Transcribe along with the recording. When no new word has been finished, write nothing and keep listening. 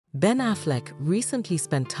Ben Affleck recently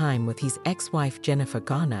spent time with his ex-wife Jennifer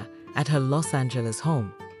Garner at her Los Angeles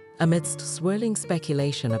home, amidst swirling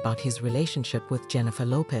speculation about his relationship with Jennifer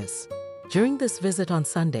Lopez. During this visit on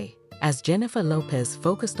Sunday, as Jennifer Lopez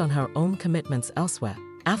focused on her own commitments elsewhere,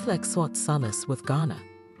 Affleck sought solace with Garner.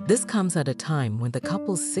 This comes at a time when the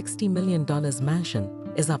couple's $60 million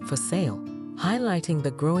mansion is up for sale, highlighting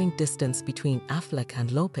the growing distance between Affleck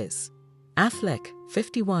and Lopez. Affleck,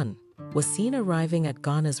 51, was seen arriving at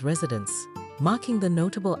Garner's residence, marking the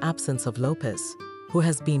notable absence of Lopez, who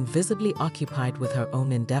has been visibly occupied with her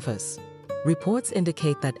own endeavors. Reports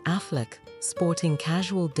indicate that Affleck, sporting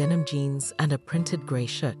casual denim jeans and a printed gray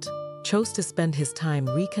shirt, chose to spend his time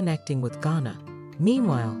reconnecting with Garner.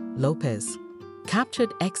 Meanwhile, Lopez,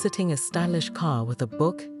 captured exiting a stylish car with a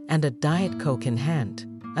book and a Diet Coke in hand,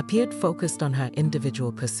 appeared focused on her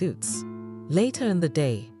individual pursuits. Later in the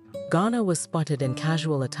day, Garner was spotted in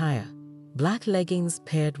casual attire, black leggings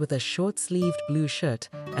paired with a short-sleeved blue shirt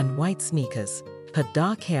and white sneakers, her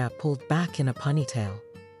dark hair pulled back in a ponytail.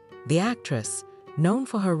 The actress, known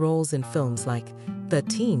for her roles in films like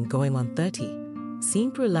 13 Going on 30,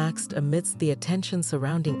 seemed relaxed amidst the attention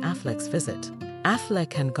surrounding Affleck's visit.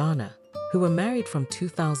 Affleck and Garner, who were married from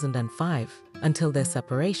 2005 until their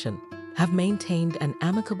separation, have maintained an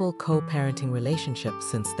amicable co-parenting relationship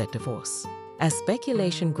since their divorce. As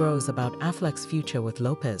speculation grows about Affleck's future with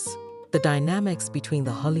Lopez, the dynamics between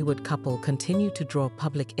the Hollywood couple continue to draw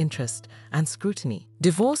public interest and scrutiny.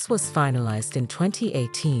 Divorce was finalized in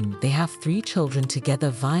 2018. They have 3 children together: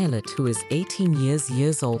 Violet, who is 18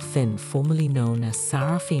 years old, Finn, formerly known as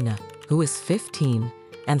Sarafina, who is 15,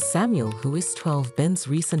 and Samuel, who is 12. Ben's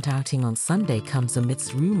recent outing on Sunday comes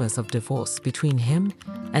amidst rumors of divorce between him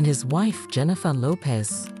and his wife Jennifer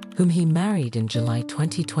Lopez, whom he married in July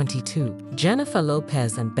 2022. Jennifer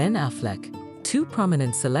Lopez and Ben Affleck, 2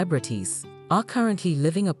 prominent celebrities, are currently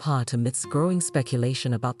living apart amidst growing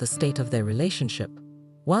speculation about the state of their relationship.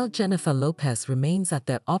 While Jennifer Lopez remains at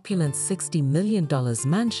their opulent $60 million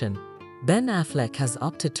mansion, Ben Affleck has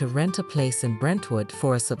opted to rent a place in Brentwood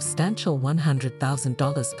for a substantial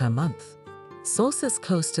 $100,000 per month. Sources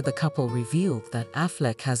close to the couple revealed that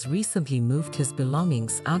Affleck has recently moved his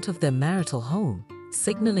belongings out of their marital home,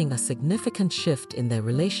 signaling a significant shift in their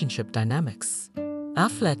relationship dynamics.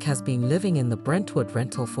 Affleck has been living in the Brentwood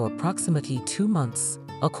rental for approximately 2 months,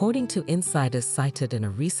 according to insiders cited in a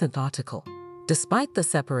recent article. Despite the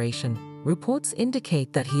separation, reports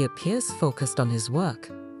indicate that he appears focused on his work,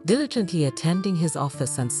 diligently attending his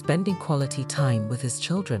office and spending quality time with his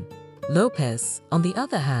children. Lopez, on the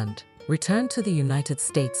other hand, returned to the United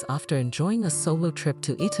States after enjoying a solo trip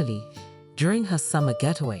to Italy during her summer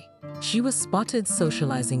getaway. She was spotted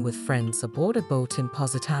socializing with friends aboard a boat in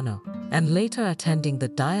Positano, and later attending the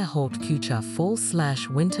Dia Haute Couture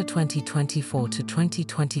Fall/Winter 2024 to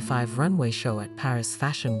 2025 runway show at Paris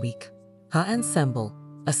Fashion Week. Her ensemble,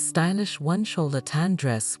 a stylish one-shoulder tan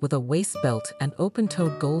dress with a waist belt and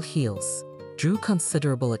open-toed gold heels, drew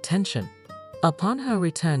considerable attention. Upon her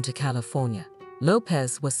return to California,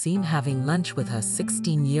 Lopez was seen having lunch with her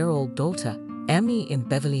 16-year-old daughter, Emmy, in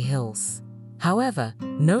Beverly Hills. However,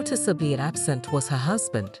 noticeably absent was her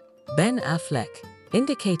husband, Ben Affleck,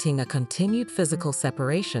 indicating a continued physical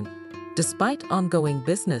separation, despite ongoing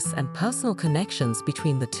business and personal connections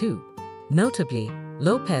between the two. Notably,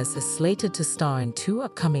 Lopez is slated to star in 2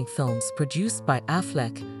 upcoming films produced by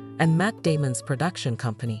Affleck and Matt Damon's production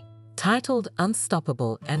company, titled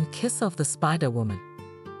Unstoppable and Kiss of the Spider-Woman.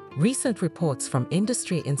 Recent reports from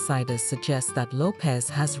industry insiders suggest that Lopez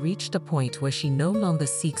has reached a point where she no longer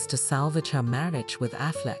seeks to salvage her marriage with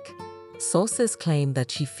Affleck. Sources claim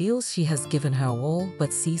that she feels she has given her all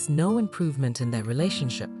but sees no improvement in their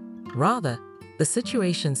relationship. Rather, the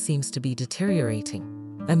situation seems to be deteriorating.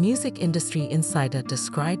 A music industry insider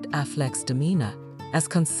described Affleck's demeanor as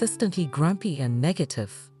consistently grumpy and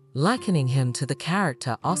negative, likening him to the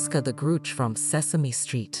character Oscar the Grouch from Sesame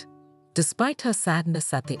Street. Despite her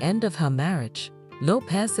sadness at the end of her marriage,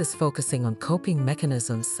 Lopez is focusing on coping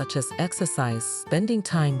mechanisms such as exercise, spending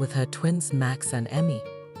time with her twins Max and Emmy,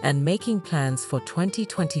 and making plans for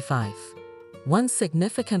 2025. One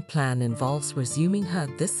significant plan involves resuming her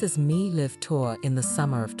This Is Me Live tour in the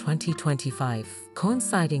summer of 2025,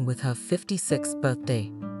 coinciding with her 56th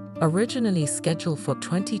birthday. Originally scheduled for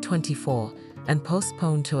 2024 and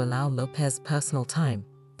postponed to allow Lopez personal time,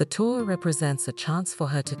 the tour represents a chance for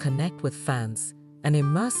her to connect with fans and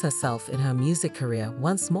immerse herself in her music career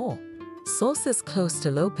once more. Sources close to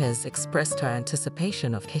Lopez expressed her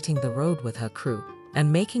anticipation of hitting the road with her crew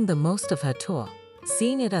and making the most of her tour,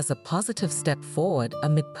 seeing it as a positive step forward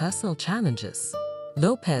amid personal challenges.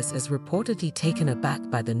 Lopez is reportedly taken aback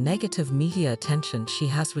by the negative media attention she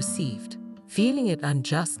has received, feeling it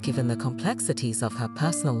unjust given the complexities of her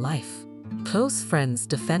personal life. Close friends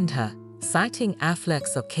defend her, citing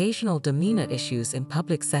Affleck's occasional demeanor issues in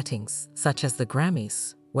public settings, such as the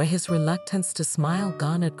Grammys, where his reluctance to smile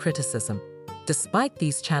garnered criticism. Despite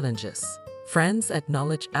these challenges, friends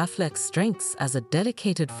acknowledge Affleck's strengths as a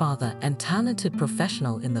dedicated father and talented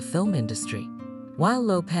professional in the film industry. While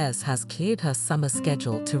Lopez has cleared her summer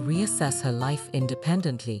schedule to reassess her life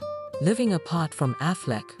independently, living apart from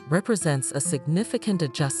Affleck represents a significant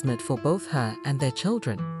adjustment for both her and their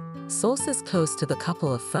children. Sources close to the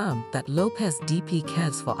couple affirm that Lopez deeply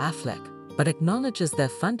cares for Affleck, but acknowledges their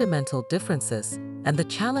fundamental differences and the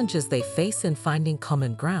challenges they face in finding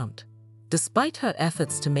common ground. Despite her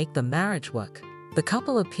efforts to make the marriage work, the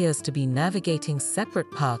couple appears to be navigating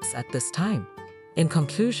separate paths at this time. In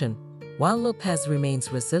conclusion, while Lopez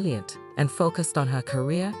remains resilient and focused on her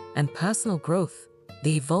career and personal growth,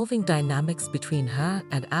 the evolving dynamics between her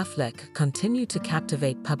and Affleck continue to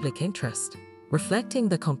captivate public interest, reflecting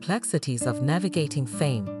the complexities of navigating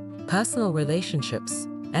fame, personal relationships,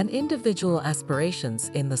 and individual aspirations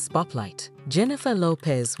in the spotlight. Jennifer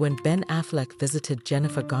Lopez, when Ben Affleck visited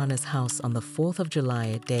Jennifer Garner's house on the 4th of July,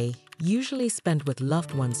 a day usually spent with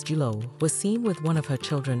loved ones, JLo was seen with one of her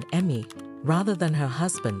children, Emmy, rather than her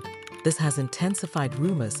husband. This has intensified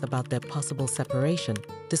rumors about their possible separation.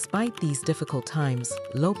 Despite these difficult times,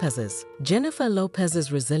 Jennifer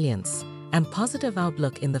Lopez's resilience and positive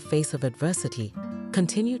outlook in the face of adversity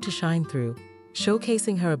continue to shine through,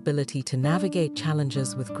 showcasing her ability to navigate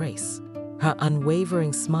challenges with grace. Her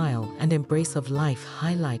unwavering smile and embrace of life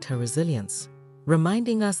highlight her resilience,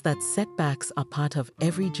 reminding us that setbacks are part of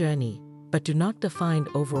every journey but do not define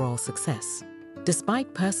overall success.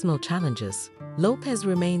 Despite personal challenges, Lopez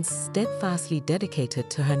remains steadfastly dedicated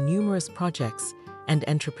to her numerous projects and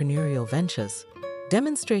entrepreneurial ventures,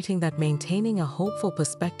 demonstrating that maintaining a hopeful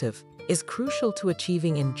perspective is crucial to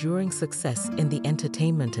achieving enduring success in the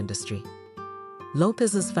entertainment industry.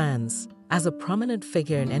 Lopez's fans, as a prominent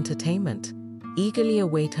figure in entertainment, eagerly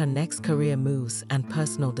await her next career moves and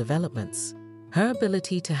personal developments. Her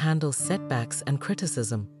ability to handle setbacks and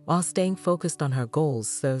criticism while staying focused on her goals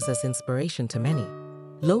serves as inspiration to many.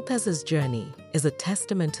 Lopez's journey is a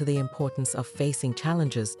testament to the importance of facing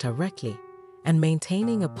challenges directly and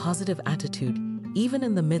maintaining a positive attitude even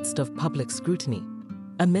in the midst of public scrutiny.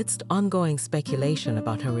 Amidst ongoing speculation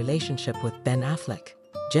about her relationship with Ben Affleck,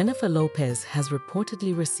 Jennifer Lopez has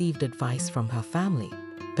reportedly received advice from her family,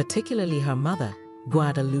 particularly her mother,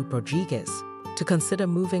 Guadalupe Rodriguez, to consider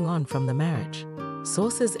moving on from the marriage.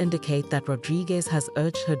 Sources indicate that Rodriguez has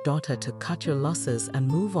urged her daughter to cut your losses and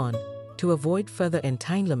move on to avoid further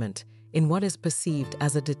entanglement in what is perceived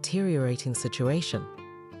as a deteriorating situation.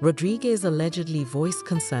 Rodriguez allegedly voiced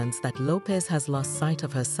concerns that Lopez has lost sight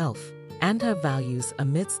of herself and her values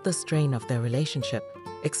amidst the strain of their relationship,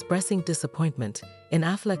 expressing disappointment in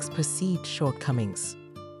Affleck's perceived shortcomings.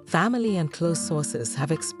 Family and close sources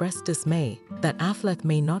have expressed dismay that Affleck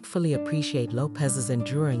may not fully appreciate Lopez's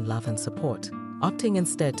enduring love and support, opting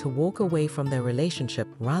instead to walk away from their relationship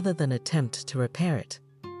rather than attempt to repair it.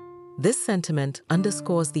 This sentiment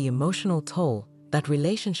underscores the emotional toll that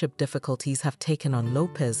relationship difficulties have taken on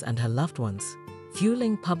Lopez and her loved ones,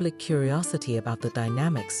 fueling public curiosity about the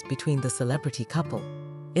dynamics between the celebrity couple.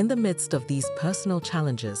 In the midst of these personal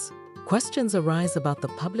challenges, questions arise about the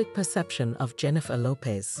public perception of Jennifer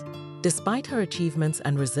Lopez. Despite her achievements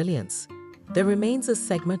and resilience, there remains a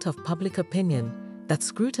segment of public opinion that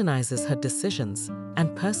scrutinizes her decisions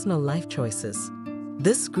and personal life choices.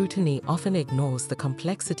 This scrutiny often ignores the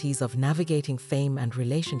complexities of navigating fame and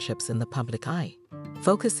relationships in the public eye,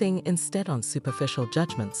 focusing instead on superficial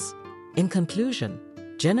judgments. In conclusion,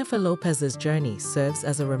 Jennifer Lopez's journey serves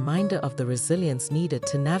as a reminder of the resilience needed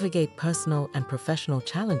to navigate personal and professional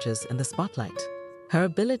challenges in the spotlight. Her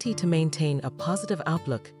ability to maintain a positive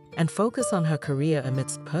outlook and focus on her career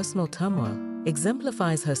amidst personal turmoil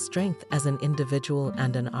exemplifies her strength as an individual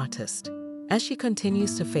and an artist. As she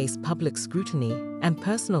continues to face public scrutiny and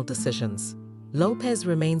personal decisions, Lopez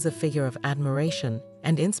remains a figure of admiration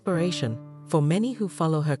and inspiration for many who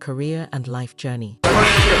follow her career and life journey.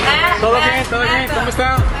 ¿Todo bien? ¿Cómo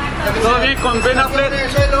está? ¿Todo bien con Benaffleck?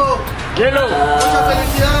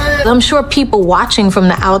 JLo. I'm sure people watching from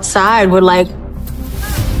the outside were like,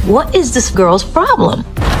 what is this girl's problem?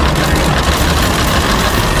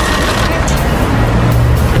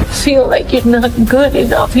 Feel like you're not good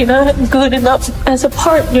enough. You're not good enough as a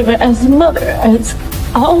partner, as a mother, as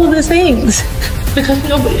all of the things. Because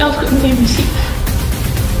nobody else could maybe see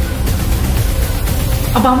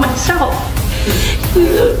about myself.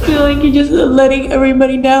 I feel like you're just letting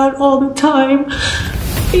everybody down all the time.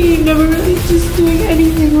 You're never really just doing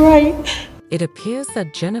anything right. It appears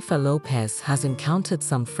that Jennifer Lopez has encountered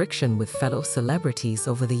some friction with fellow celebrities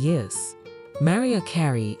over the years. Mariah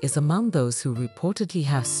Carey is among those who reportedly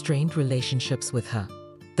have strained relationships with her.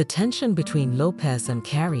 The tension between Lopez and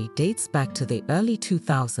Carey dates back to the early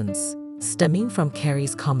 2000s, stemming from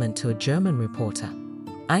Carey's comment to a German reporter,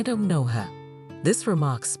 "I don't know her." This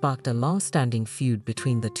remark sparked a long-standing feud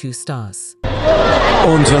between the two stars.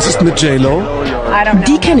 Und was ist mit JLo?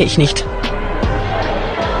 Die kenne ich nicht.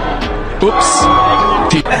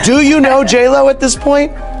 Oops. Do you know JLo at this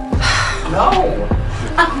point? No.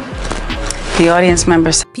 The audience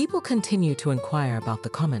members. People continue to inquire about the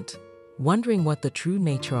comment, wondering what the true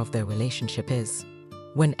nature of their relationship is.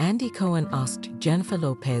 When Andy Cohen asked Jennifer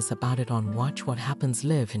Lopez about it on Watch What Happens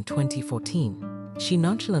Live in 2014, she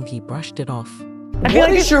nonchalantly brushed it off.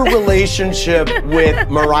 What is your relationship with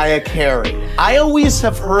Mariah Carey? I always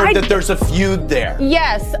have heard that there's a feud there.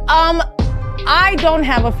 Yes, I don't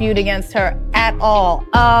have a feud against her at all.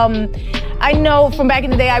 I know from back in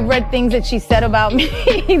the day, I read things that she said about me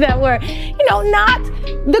that were, not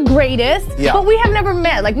the greatest, but we have never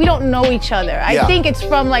met. Like, we don't know each other. I think it's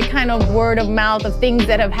from like kind of word of mouth of things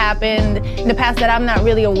that have happened in the past that I'm not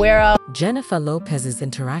really aware of. Jennifer Lopez's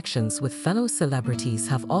interactions with fellow celebrities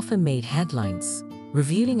have often made headlines,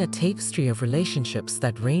 revealing a tapestry of relationships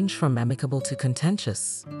that range from amicable to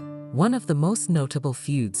contentious. One of the most notable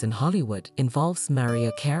feuds in Hollywood involves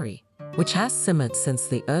Mariah Carey, which has simmered since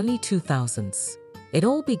the early 2000s. It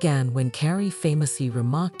all began when Carey famously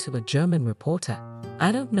remarked to a German reporter,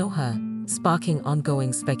 "I don't know her," sparking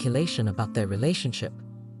ongoing speculation about their relationship.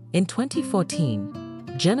 In 2014,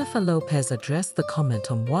 Jennifer Lopez addressed the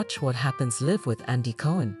comment on Watch What Happens Live with Andy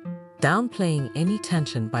Cohen, downplaying any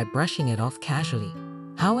tension by brushing it off casually.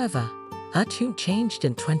 However, her tune changed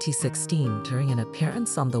in 2016 during an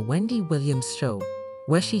appearance on The Wendy Williams Show,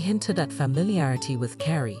 where she hinted at familiarity with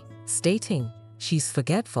Carey, stating, "She's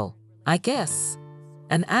forgetful, I guess,"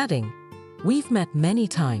 and adding, "We've met many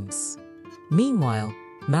times." Meanwhile,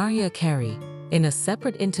 Mariah Carey, in a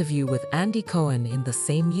separate interview with Andy Cohen in the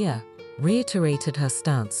same year, reiterated her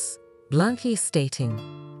stance, bluntly stating,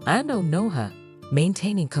 "I don't know her,"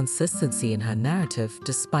 maintaining consistency in her narrative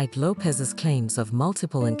despite Lopez's claims of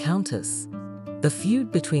multiple encounters. The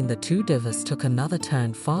feud between the two divas took another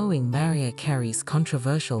turn following Mariah Carey's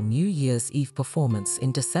controversial New Year's Eve performance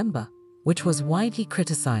in December, which was widely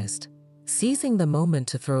criticized. Seizing the moment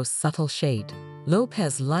to throw subtle shade,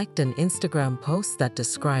 Lopez liked an Instagram post that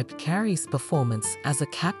described Carey's performance as a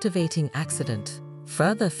captivating accident,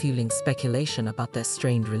 further fueling speculation about their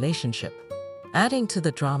strained relationship. Adding to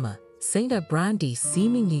the drama, singer Brandy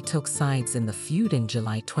seemingly took sides in the feud in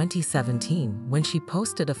July 2017 when she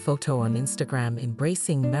posted a photo on Instagram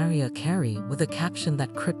embracing Mariah Carey with a caption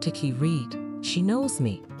that cryptically read, "She knows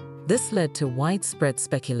me." This led to widespread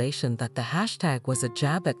speculation that the hashtag was a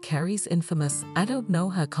jab at Carey's infamous "I don't know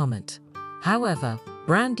her" comment. However,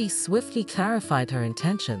 Brandy swiftly clarified her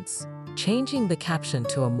intentions, changing the caption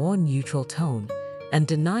to a more neutral tone and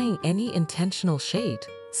denying any intentional shade,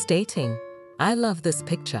 stating, "I love this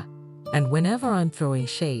picture. And whenever I'm throwing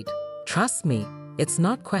shade, trust me, it's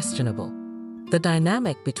not questionable." The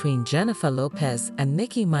dynamic between Jennifer Lopez and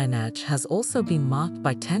Nicki Minaj has also been marked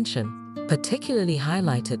by tension, particularly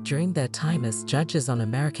highlighted during their time as judges on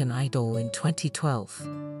American Idol in 2012.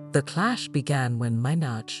 The clash began when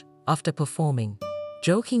Minaj, after performing,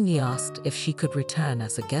 jokingly asked if she could return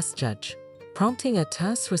as a guest judge, prompting a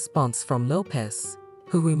terse response from Lopez,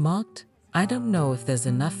 who remarked, "I don't know if there's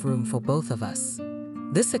enough room for both of us."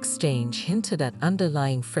 This exchange hinted at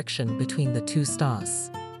underlying friction between the two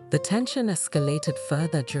stars. The tension escalated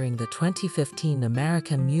further during the 2015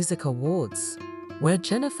 American Music Awards, where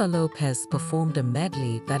Jennifer Lopez performed a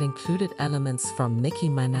medley that included elements from Nicki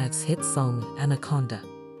Minaj's hit song Anaconda.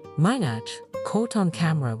 Minaj, caught on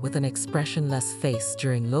camera with an expressionless face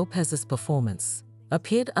during Lopez's performance,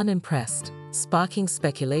 appeared unimpressed, sparking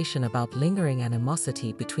speculation about lingering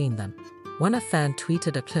animosity between them. When a fan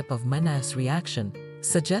tweeted a clip of Minaj's reaction,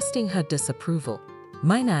 suggesting her disapproval,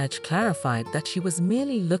 Minaj clarified that she was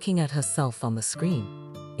merely looking at herself on the screen.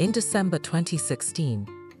 In December 2016,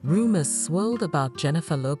 rumors swirled about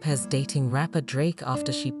Jennifer Lopez dating rapper Drake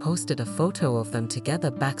after she posted a photo of them together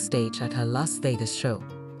backstage at her Las Vegas show.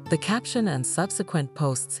 The caption and subsequent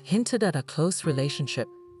posts hinted at a close relationship,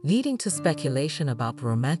 leading to speculation about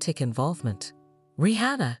romantic involvement.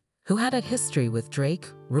 Rihanna, who had a history with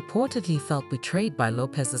Drake, reportedly felt betrayed by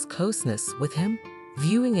Lopez's closeness with him,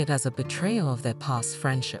 viewing it as a betrayal of their past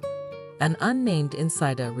friendship. An unnamed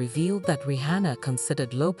insider revealed that Rihanna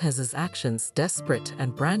considered Lopez's actions desperate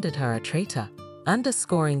and branded her a traitor,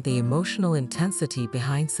 underscoring the emotional intensity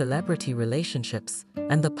behind celebrity relationships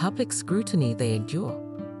and the public scrutiny they endure.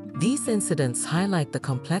 These incidents highlight the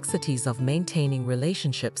complexities of maintaining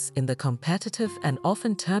relationships in the competitive and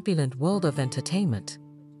often turbulent world of entertainment.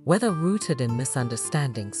 Whether rooted in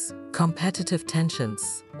misunderstandings, competitive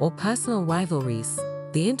tensions, or personal rivalries,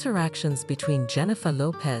 the interactions between Jennifer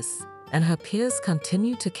Lopez and her peers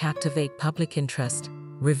continue to captivate public interest,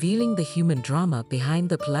 revealing the human drama behind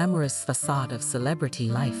the glamorous facade of celebrity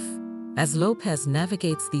life. As Lopez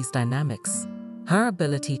navigates these dynamics, her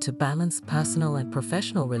ability to balance personal and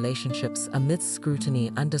professional relationships amidst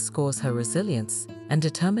scrutiny underscores her resilience and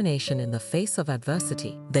determination in the face of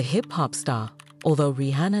adversity. The hip-hop star, although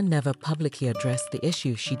Rihanna never publicly addressed the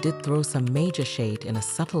issue, she did throw some major shade in a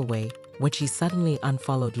subtle way when she suddenly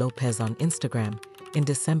unfollowed Lopez on Instagram in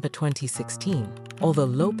December 2016. Although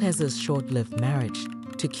Lopez's short-lived marriage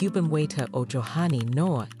to Cuban waiter Ojahani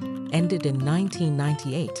Noah ended in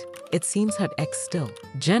 1998, it seems her ex still.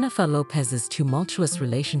 Jennifer Lopez's tumultuous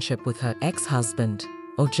relationship with her ex-husband,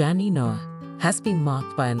 Ojahani Noah, has been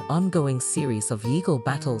marked by an ongoing series of legal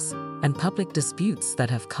battles and public disputes that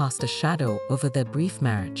have cast a shadow over their brief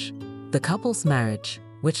marriage. The couple's marriage,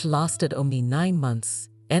 which lasted only 9 months,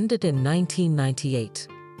 ended in 1998.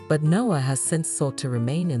 But Noah has since sought to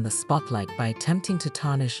remain in the spotlight by attempting to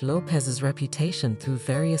tarnish Lopez's reputation through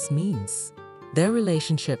various means. Their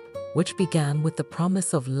relationship, which began with the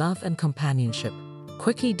promise of love and companionship,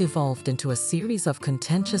 quickly devolved into a series of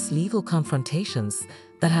contentious legal confrontations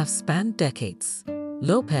that have spanned decades.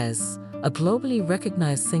 Lopez, a globally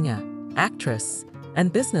recognized singer, actress,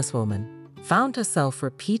 and businesswoman, found herself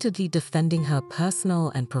repeatedly defending her personal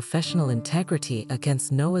and professional integrity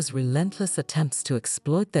against Noah's relentless attempts to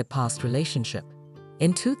exploit their past relationship.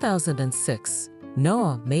 In 2006,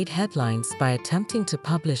 Noah made headlines by attempting to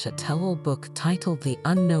publish a tell-all book titled The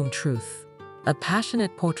Unknown Truth, a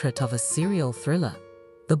passionate portrait of a serial thriller.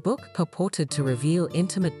 The book purported to reveal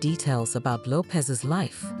intimate details about Lopez's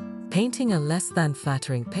life, painting a less than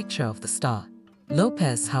flattering picture of the star.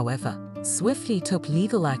 Lopez, however, swiftly took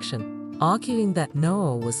legal action, arguing that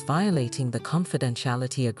Noah was violating the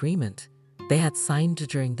confidentiality agreement they had signed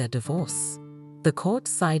during their divorce. The court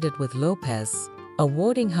sided with Lopez,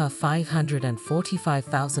 awarding her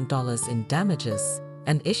 $545,000 in damages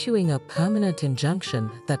and issuing a permanent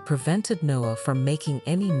injunction that prevented Noah from making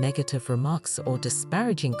any negative remarks or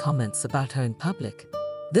disparaging comments about her in public.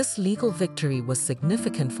 This legal victory was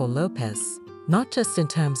significant for Lopez, not just in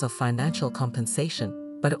terms of financial compensation,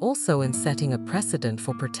 but also in setting a precedent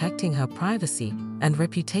for protecting her privacy and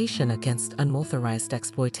reputation against unauthorized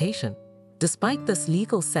exploitation. Despite this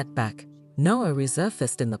legal setback, Noah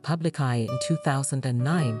resurfaced in the public eye in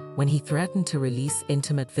 2009 when he threatened to release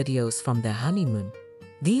intimate videos from their honeymoon.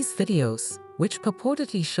 These videos, which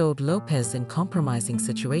purportedly showed Lopez in compromising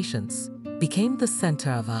situations, became the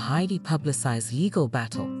center of a highly publicized legal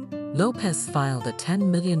battle. Lopez filed a $10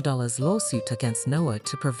 million lawsuit against Noah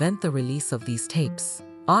to prevent the release of these tapes,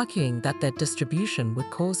 arguing that their distribution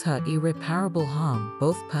would cause her irreparable harm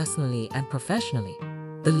both personally and professionally.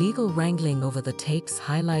 The legal wrangling over the tapes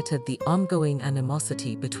highlighted the ongoing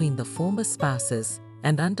animosity between the former spouses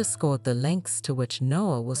and underscored the lengths to which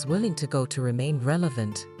Noah was willing to go to remain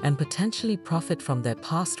relevant and potentially profit from their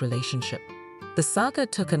past relationship. The saga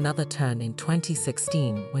took another turn in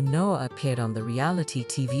 2016 when Noah appeared on the reality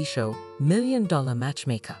TV show $1 Million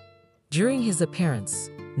Matchmaker. During his appearance,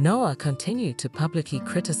 Noah continued to publicly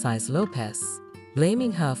criticize Lopez,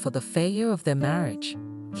 blaming her for the failure of their marriage.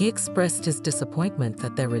 He expressed his disappointment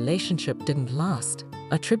that their relationship didn't last,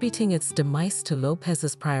 attributing its demise to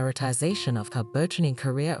Lopez's prioritization of her burgeoning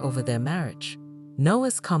career over their marriage.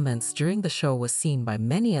 Noah's comments during the show were seen by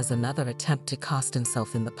many as another attempt to cast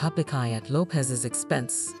himself in the public eye at Lopez's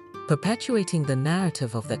expense, perpetuating the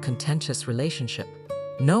narrative of their contentious relationship.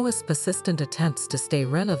 Noah's persistent attempts to stay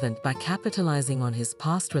relevant by capitalizing on his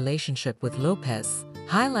past relationship with Lopez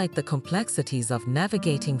highlight the complexities of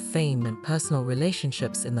navigating fame and personal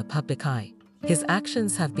relationships in the public eye. His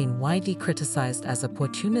actions have been widely criticized as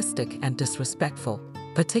opportunistic and disrespectful,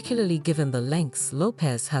 particularly given the lengths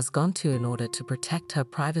Lopez has gone to in order to protect her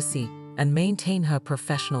privacy and maintain her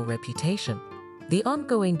professional reputation. The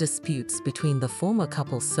ongoing disputes between the former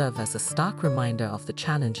couple serve as a stark reminder of the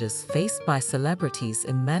challenges faced by celebrities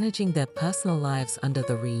in managing their personal lives under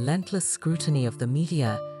the relentless scrutiny of the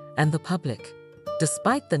media and the public.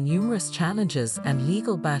 Despite the numerous challenges and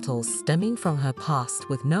legal battles stemming from her past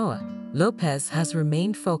with Noah, Lopez has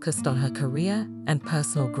remained focused on her career and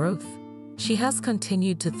personal growth. She has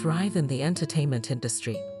continued to thrive in the entertainment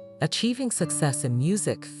industry, achieving success in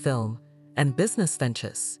music, film, and business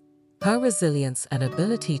ventures. Her resilience and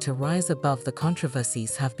ability to rise above the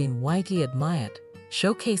controversies have been widely admired,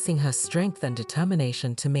 showcasing her strength and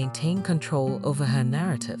determination to maintain control over her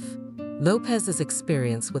narrative. Lopez's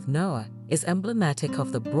experience with Noah is emblematic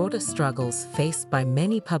of the broader struggles faced by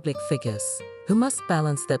many public figures who must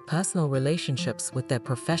balance their personal relationships with their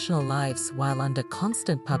professional lives while under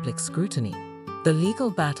constant public scrutiny. The legal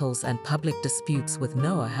battles and public disputes with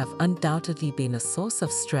Noah have undoubtedly been a source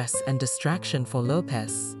of stress and distraction for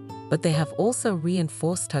Lopez, but they have also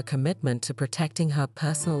reinforced her commitment to protecting her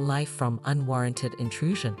personal life from unwarranted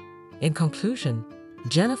intrusion. In conclusion,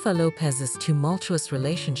 Jennifer Lopez's tumultuous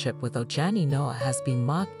relationship with Ojani Noah has been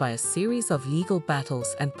marked by a series of legal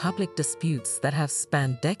battles and public disputes that have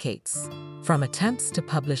spanned decades. From attempts to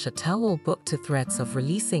publish a tell-all book to threats of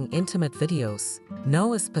releasing intimate videos,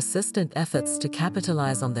 Noah's persistent efforts to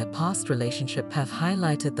capitalize on their past relationship have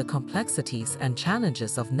highlighted the complexities and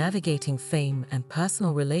challenges of navigating fame and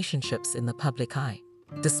personal relationships in the public eye.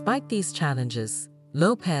 Despite these challenges,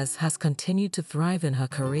 Lopez has continued to thrive in her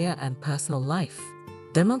career and personal life,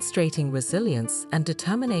 demonstrating resilience and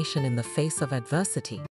determination in the face of adversity.